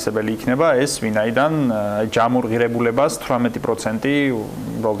წამახალისებელი იქნება ეს, ვინაიდან ჯამურ ღირებულებას 18%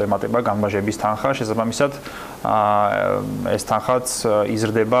 უბრალოდ ემატება გამბაჟების თანხა, შესაბამისად ეს თანხაც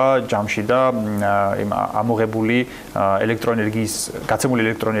იზრდება ჯამში და ამოღებული ელექტროენერგიის, გაცემული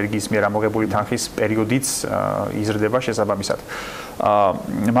ელექტროენერგიის მიერ ამოღებული თანხის პერიოდიც იზრდება შესაბამისად.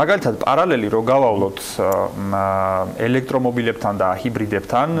 მაგალითად, პარალელი რო გავავლოთ ელექტრომობილებთან და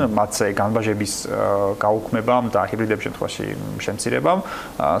ჰიბრიდებთან, მათზე განბაჟების გაუქმებამ და ჰიბრიდების შემთხვევაში შემცირებამ,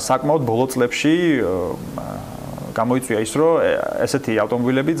 საკმაოდ ბოლო წლებში გამოიწვია ის, რომ ესეთი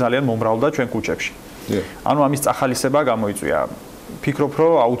ავტომობილები ძალიან მომრავლდა ჩვენ ქუჩებში. ანუ ამის წახალისება გამოიწვია. ვფიქრობ,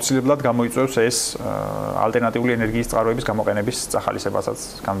 რომ აუცილებლად გამოიწვევს ეს ალტერნატიული ენერგიის წყაროების გამოყენების წახალისებასაც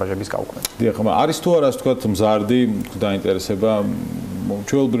განბაჟების გაუქმება. დიახ, არის თუ არა, ასე ვთქვათ, მზარდი დაინტერესება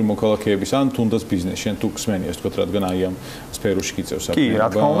ჩვეულებრივი მოქალაქეების ან თუნდაც ბიზნესში, ან თუ ქსმენი, ასე ვთქვათ, რადგან აი ამ სფეროში გიწევს საქმე. კი, რა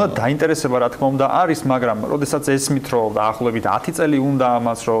თქმა უნდა, დაინტერესება რა თქმა უნდა არის, მაგრამ როდესაც ესმით, რომ დაახლოებით 10 წელი უნდა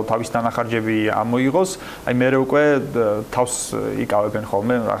ამას, რომ თავის დანახარჯები ამოიღოს, აი მე უკვე თავს იკავებენ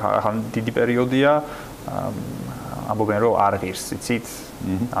ხოლმე, ახლა დიდი პერიოდია ამბობენ რომ არ ღირს, იცით?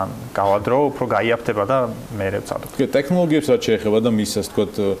 ან გავადრო, უფრო გაიაფთება და მერე ვცადოთ. ტექნოლოგიებს რაც შეეხება და მის ასე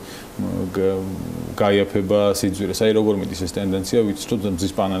ვთქვათ გაიაფება სიძვირეს. აი როგორ მიდის ეს ტენდენცია, ვიცით რომ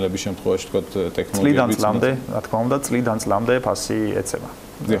მზის პანელების შემთხვევაში ვთქვათ ტექნოლოგიები წლიდან წლამდე, რა თქმა უნდა, წლიდან წლამდე ფასი ეცემა.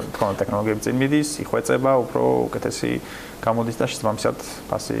 თქო, ტექნოლოგიები წინ მიდის, იხვეწება, უფრო უკეთესი გამოდის და შესაბამისად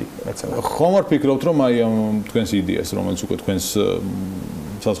ფასი ეცემა. ხომ არ ფიქრობთ რომ აი ამ თქვენს იდეას, რომელიც უკვე თქვენს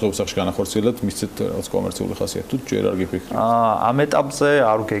საზღვრების სახში განახორციელებთ, მისცეთ რაღაც კომერციული ხასიათი თუ ჯერ არ გიფიქრებთ? ამ ეტაპზე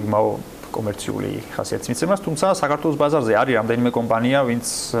არ ვგეგმავ კომერციული ხასიათის მიცემას, თუმცა საქართველოს ბაზარზე არის რამდენიმე კომპანია, ვინც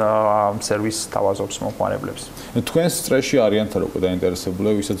სერვისს თავაზობს მომხმარებლებს. თქვენს წრეში არიან თან უკვე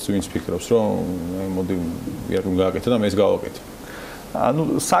დაინტერესებული, ვინც ფიქრობს, რომ მოდი იარგო გააკეთე და მე ეს გავაკეთე.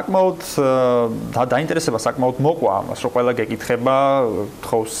 ანუ საკმაოდ დაინტერესება საკმაოდ მოყვა ამას, რომ ყველა გეკითხება,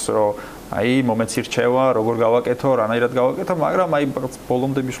 თხოვს რომ აი მომენტს ირჩევა, როგორ გავაკეთო, რანაირად გავაკეთო, მაგრამ აი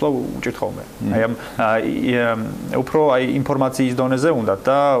ბოლომდე მისვლა უჭირთ ხოლმე. აი უფრო აი ინფორმაციის დონეზე უნდა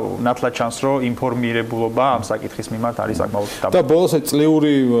და ნათლად ჩანს, რომ ინფორმირებულობა ამ საკითხის მიმართ არის საკმაოდ დაბალი. და ბოლოს აი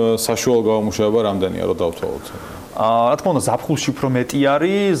წლიური საშუალო გამომუშავება რამდენია, რომ დავთვალოთ? რა თქმა უნდა, ზაფხულში უფრო მეტი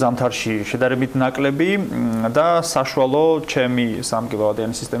არის, ზამთარში შედარებით ნაკლები და საშუალო ჩემი 3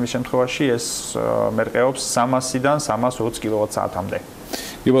 კილოვატიანი სისტემის შემთხვევაში ეს მერყეობს 300-დან 320 კილოვატ-საათამდე.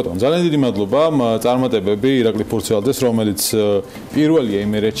 კი ბატონო, ძალიან დიდი მადლობა. წარმატებები ირაკლი ფურცელაძეს, რომელიც პირველია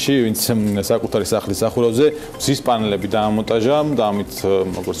იმერეთში, ვინც საკუთარი სახლის სახურავზე მზის პანელები დაამონტაჟა და ამით,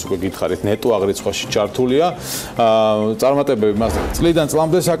 როგორც უკვე გითხარით, ნეტო აღრიცხვაში ჩართულია. წარმატებები მას წლიდან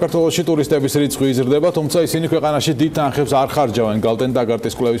წლამდე საქართველოში ტურისტების რიცხვი იზრდება, თუმცა ისინი ქვეყანაში დიდ თანხებს არ ხარჯავენ.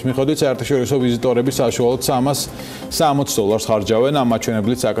 გალტენ-დაგარტის კვლევის მიხედვით, საერთაშორისო ვიზიტორები საშუალოდ $360 ხარჯავენ. ამ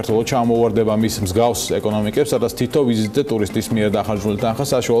მაჩვენებლით საქართველოს ჩამოუვარდება მის მსგავს ეკონომიკებს, სადაც თითო ვიზიტზე ტურისტის მიერ დახარჯული თანხა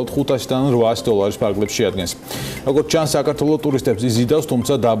საშუალოდ $500-დან $800 ფარგლებში შეადგენს. როგორც ჩანს, საქართველოს ტურისტებს იზიდავს,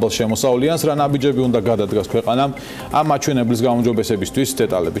 თუმცა დაბალ შემოსავლიანს, რა ნაბიჯები უნდა გადადგას ქვეყანამ ამ მაჩვენებლის გაუმჯობესებისთვის,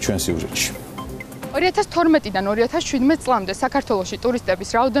 დეტალები ჩვენ სიუჟეტში. 2012-დან 2017 წლამდე საქართველოში ტურისტების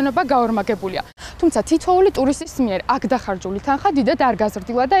რაოდენობა გაორმაგებულია. თუმცა თითოეული ტურისტის მიერ აქ დახარჯული თანხა დიდად არ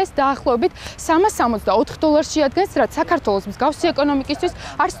გაზრდილა და ეს დაახლოებით $364 შეადგენს, რაც საქართველოს მსგავსი ეკონომიკისთვის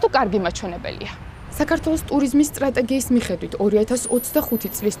არც თუ კარგი მაჩვენებელია. საქართველოს ტურიზმის სტრატეგიის მიხედვით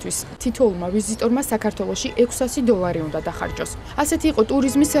 2025 წლისთვის თითოეულმა ვიზიტორმა საქართველოში $600 უნდა დახარჯოს. ასეთი იყო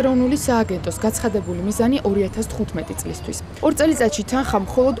ტურიზმის ეროვნული სააგენტოს გაცხადებული მიზანი 2015 წლისთვის. 2 წელიწადში თანხა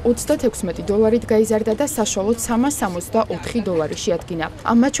მხოლოდ $36 გაიზარდა და საშუალოდ $364 შეადგინა.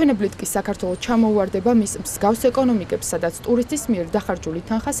 ამ მაჩვენებლით კი საქართველოს ჩამოუვარდება მის მსგავს ეკონომიკებს, სადაც ტურისტის მიერ დახარჯული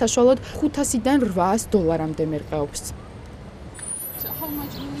თანხა საშუალოდ $500-დან $800-მდე მერყეობს.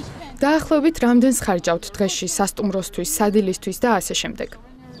 დაახლოებით რამდენს ხარჯავთ დღეში სასტუმროსთვის, სადილისთვის და ასე შემდეგ?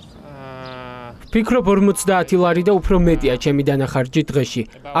 ვფიქრობ 50 ლარი და უფრო მეტია ჩემი დანახარჯი დღეში.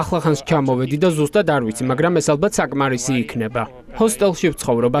 ახლახანს ჩამოვედი და ზუსტად არ ვიცი, მაგრამ ეს ალბათ საკმარისი იქნება. ჰოსტელში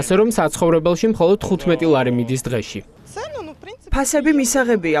ვცხოვრობ, ასე რომ საცხოვრებელში მხოლოდ 15 ლარი მიდის დღეში. ფასები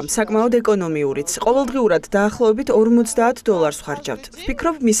მისაღებია, საკმაოდ ეკონომიურიც. ყოველდღიურად დაახლოებით $50 ვხარჯავთ.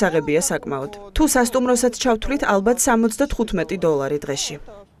 ვფიქრობ მისაღებია საკმაოდ. თუ სასტუმროსაც ჩავთვლით, ალბათ $75 დღეში.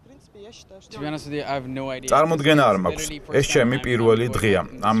 წარმოდგენა არ მაქვს. ეს ჩემი პირველი დღეა,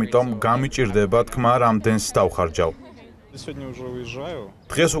 ამიტომ გამიჭირდება თქმა რამდენს დავხარჯავ.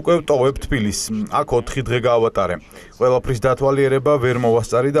 დღეს უკვე ვტოვებ თბილისს. აქ 4 დღე გავატარე. ყველაფრის დათვალიერება ვერ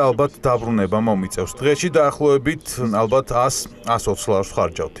მოვასწარი და ალბათ დაბრუნება მომიწევს. დღეში დაახლოებით ალბათ 100-120 ლარს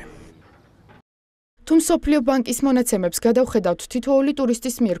ვხარჯავდი. თუ მსოფლიო ბანკის მონაცემებს გადავხედავთ, თითოეული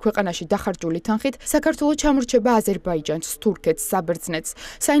ტურისტის მიერ ქვეყანაში დახარჯული თანხით საქართველო ჩამორჩება აზერბაიჯანს, თურქეთს, საბერძნეთს.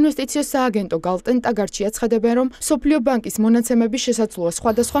 საინვესტიციო სააგენტო გალტენ ტაგარჩი აცხადებენ, რომ მსოფლიო ბანკის მონაცემები შესაძლოა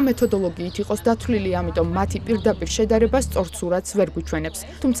სხვადასხვა მეთოდოლოგიით იყოს დათვლილი, ამიტომ მათი პირდაპირ შედარება სწორ სურათს ვერ გვიჩვენებს.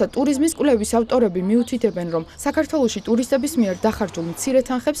 თუმცა ტურიზმის კვლევის ავტორები მიუთითებენ, რომ საქართველოში ტურისტების მიერ დახარჯულ მცირე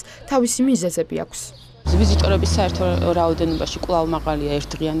თანხებს თავისი მიზეზები აქვს. ვიზიტორების საერთო რაოდენობაში კვლავ მაღალია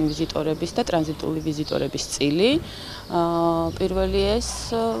ერთდღიანი ვიზიტორების და ტრანზიტული ვიზიტორების წილი. პირველი ეს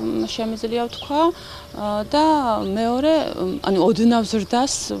შემიძლია ვთქვა და მეორე, ოდნავ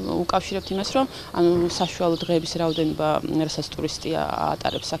ზრდას უკავშირებთ იმას, რომ საშუალო დღეების რაოდენობა, რასაც ტურისტი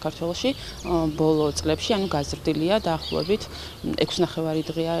ატარებს საქართველოში, ბოლო წლებში გაზრდილია დაახლოებით 6,5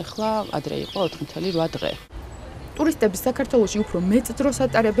 დღეა ახლა, ადრე იყო 4,8 დღე. ტურისტები საქართველოში უფრო მეტ დროს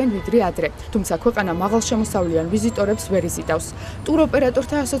ატარებენ ვიდრე ადრე, თუმცა ქვეყანა მაღალშემოსავლიან ვიზიტორებს ვერ იზიდავს.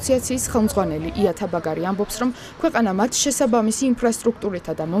 ტუროპერატორთა ასოციაციის ხელმძღვანელი ია თაბაგარი ამბობს, რომ ქვეყანა მათ შესაბამისი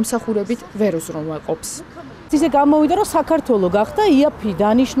ინფრასტრუქტურითა და მომსახურებით ვერ უზრუნველყოფს. ისე გამოვიდა, რომ საქართველო გახდა იაფი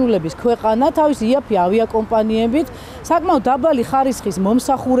დანიშნულების ქვეყანა, თავისი იაფი ავიაკომპანიებით, საკმაოდ დაბალი ხარისხის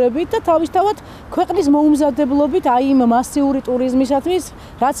მომსახურებით და თავისთავად ქვეყნის მოუმზადებლობით აი იმ მასიური ტურიზმისათვის,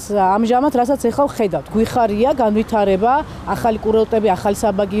 რასაც ეხლა ვხედავთ. გვიხარია განვითარება, ახალი კურორტები, ახალი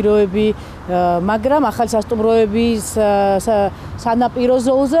საბაგიროები, მაგრამ ახალი სასტუმროების სანაპირო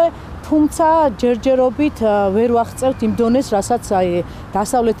ზოლზე თუმცა ჯერჯერობით ვერ ვაღწევთ იმ დონეს, რასაც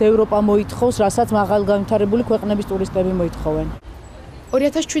დასავლეთ ევროპა მოითხოვს, რასაც მაღალგანვითარებული ქვეყნების ტურისტები მოითხოვენ.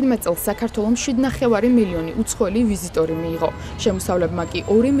 2017 წელს საქართველომ 7,5 მილიონი უცხოელი ვიზიტორი მიიღო. შემოსავლებმა კი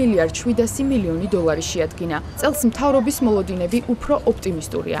 $2,700 მილიონი შეადგინა. წელს მთავრობის მოლოდინები უფრო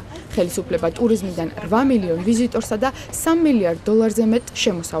ოპტიმისტურია. ხელისუფლება ტურიზმიდან 8 მილიონ ვიზიტორსა და $3 მილიარდზე მეტ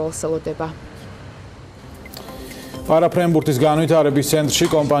შემოსავალს ელოდება. პარაფრენბურთის განვითარების ცენტრში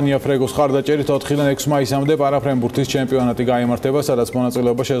კომპანია ფრეგოს ხარდაჭერით 4-დან 6 მაისამდე პარაფრენბურთის ჩემპიონატი გაიმართება, სადაც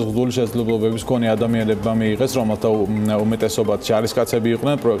მონაწილეობა შეზღუდული შესაძლებლობების მქონე ადამიანებმა მიიღეს, რომელთა უმეტესობაც ჯარისკაცები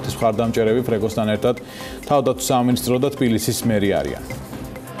იყვნენ. პროექტის მხარდამჭერები ფრეგოსთან ერთად თავდაცვის სამინისტრო და თბილისის მერი არიან.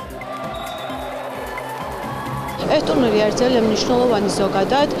 ეს ტურნირი არის ძალიან მნიშვნელოვანი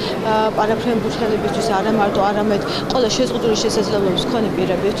ზოგადად პარაფრენბურთელებისთვის, არა მარტო, არამედ ყველა შეზღუდული შესაძლებლობის მქონე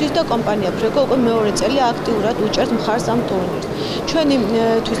პირებისთვის და კომპანია ფრეგო უკვე მეორე წელი აქტიურად უჭერს მხარს ამ ტურნირს.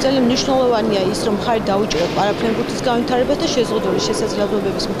 ჩვენთვის ძალიან მნიშვნელოვანია ის, რომ მხარი დაუჭეროთ პარაფრენბურთის განვითარებას და შეზღუდული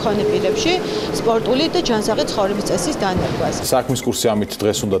შესაძლებლობების მქონე პირებში სპორტული და ჯანსაღი ცხოვრების წესის დანერგვას. საქმის კურსი ამით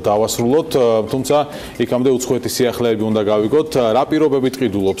დღეს უნდა დავასრულოთ, თუმცა იქამდე უცხოეთის სიახლეები უნდა გავიგოთ. რა პირობებით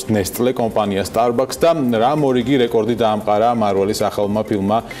ყიდულობს Nestle კომპანია Starbucks და რა მორიგი რეკორდი დაამყარა მარველის ახალმა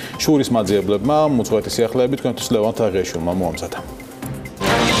ფილმმა შურის მაძიებლებმა. უცხოეთის სიახლეები თქვენთვის ლევან თაღიაშვილმა მოამზადა.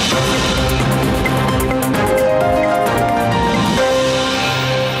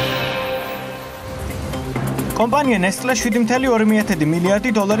 კომპანია Nestle $7.2 მილიარდი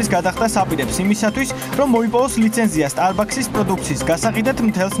გადახდა საპირებს იმისათვის, რომ მოიპოვოს ლიცენზია Starbucks-ის პროდუქციის გასაყიდად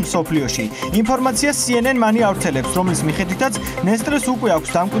მთელს მსოფლიოში. ინფორმაციას CNN Money ავრცელებს, რომლის მიხედვითაც Nestle-ს უკვე აქვს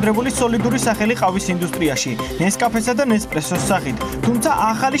დამკვიდრებული სოლიდური სახელი ყავის ინდუსტრიაში, Nescafe-სა და Nespresso-ს სახით. თუმცა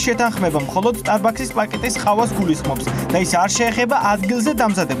ახალი შეთანხმება მხოლოდ Starbucks-ის პაკეტის ყავას გულისხმობს და ის არ შეეხება ადგილზე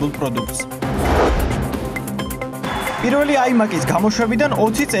დამზადებულ პროდუქტს. პირველი iMac-ის გამოშვებიდან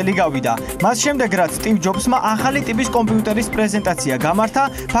 20 წელი გავიდა. მას შემდეგ რაც სტივ ჯობსმა ახალი ტიპის კომპიუტერის პრეზენტაცია გამართა,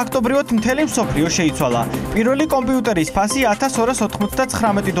 ფაქტობრივად მთელი მსოფლიო შეიცვალა. პირველი კომპიუტერის ფასი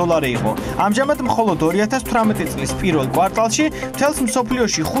 $1299 იყო. ამჟამად მხოლოდ 2018 წლის პირველ კვარტალში მთელს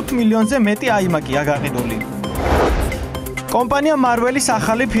მსოფლიოში 5 მილიონზე მეტი iMac-ია გაყიდული. კომპანია მარველის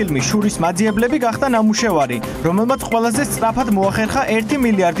ახალი ფილმი შურის მაძიებლები გახდა ნამუშევარი, რომელმაც ყველაზე სწრაფად მოახერხა $1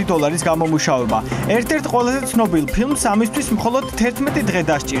 მილიარდი გამომუშავება. ერთ-ერთ ყველაზე ცნობილ ფილმს ამისთვის მხოლოდ 11 დღე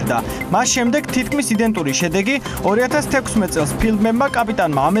დასჭირდა. მას შემდეგ თითქმის იდენტური შედეგი 2016 წელს ფილმებმა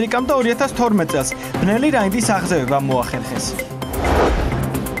კაპიტანმა ამერიკამ და 2012 წელს ბნელი რაინდის აღზევებამ მოახერხეს.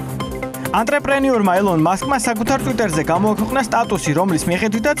 ანტრეპრენიორმა ელონ მასკმა საკუთარ ტვიტერზე გამოაქვეყნა სტატუსი, რომლის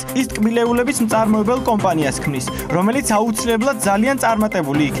მიხედვითაც ის ტკბილეულების მწარმოებელ კომპანიას ქმნის, რომელიც აუცილებლად ძალიან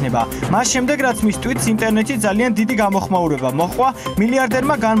წარმატებული იქნება. მას შემდეგ, რაც მის ტვიტს ინტერნეტში ძალიან დიდი გამოხმაურება მოჰყვა,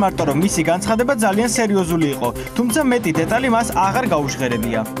 მილიარდერმა განმარტა, რომ მისი განცხადება ძალიან სერიოზული იყო, თუმცა მეტი დეტალი მას აღარ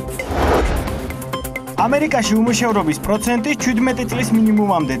გაუჟღერებია. ამერიკაში უმუშევრობის პროცენტი 17 წლის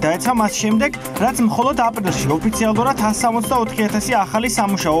მინიმუმამდე დაეცა მას შემდეგ, რაც მხოლოდ აპრილში ოფიციალურად 164,000 ახალი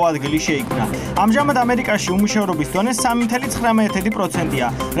სამუშაო ადგილი შეიქმნა. ამჟამად ამერიკაში უმუშევრობის დონე 3,9%-ია,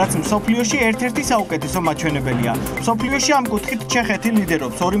 რაც მსოფლიოში ერთ-ერთი საუკეთესო მაჩვენებელია. მსოფლიოში ამ კუთხით ჩეხეთი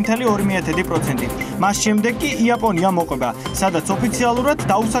ლიდერობს 2,2%-ით. მას შემდეგ კი იაპონია მოყვება, სადაც ოფიციალურად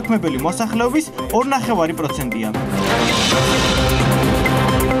დაუსაქმებელი მოსახლეობის 2,5%-ია.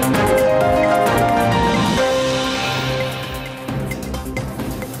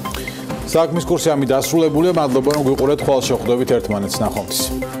 საქმის კურსი ამით დასრულებულია. მადლობა რომ გვიყურეთ, ხვალ შეხვდებით ერთმანეთს.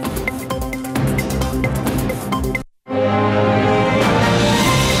 ნახვამდის.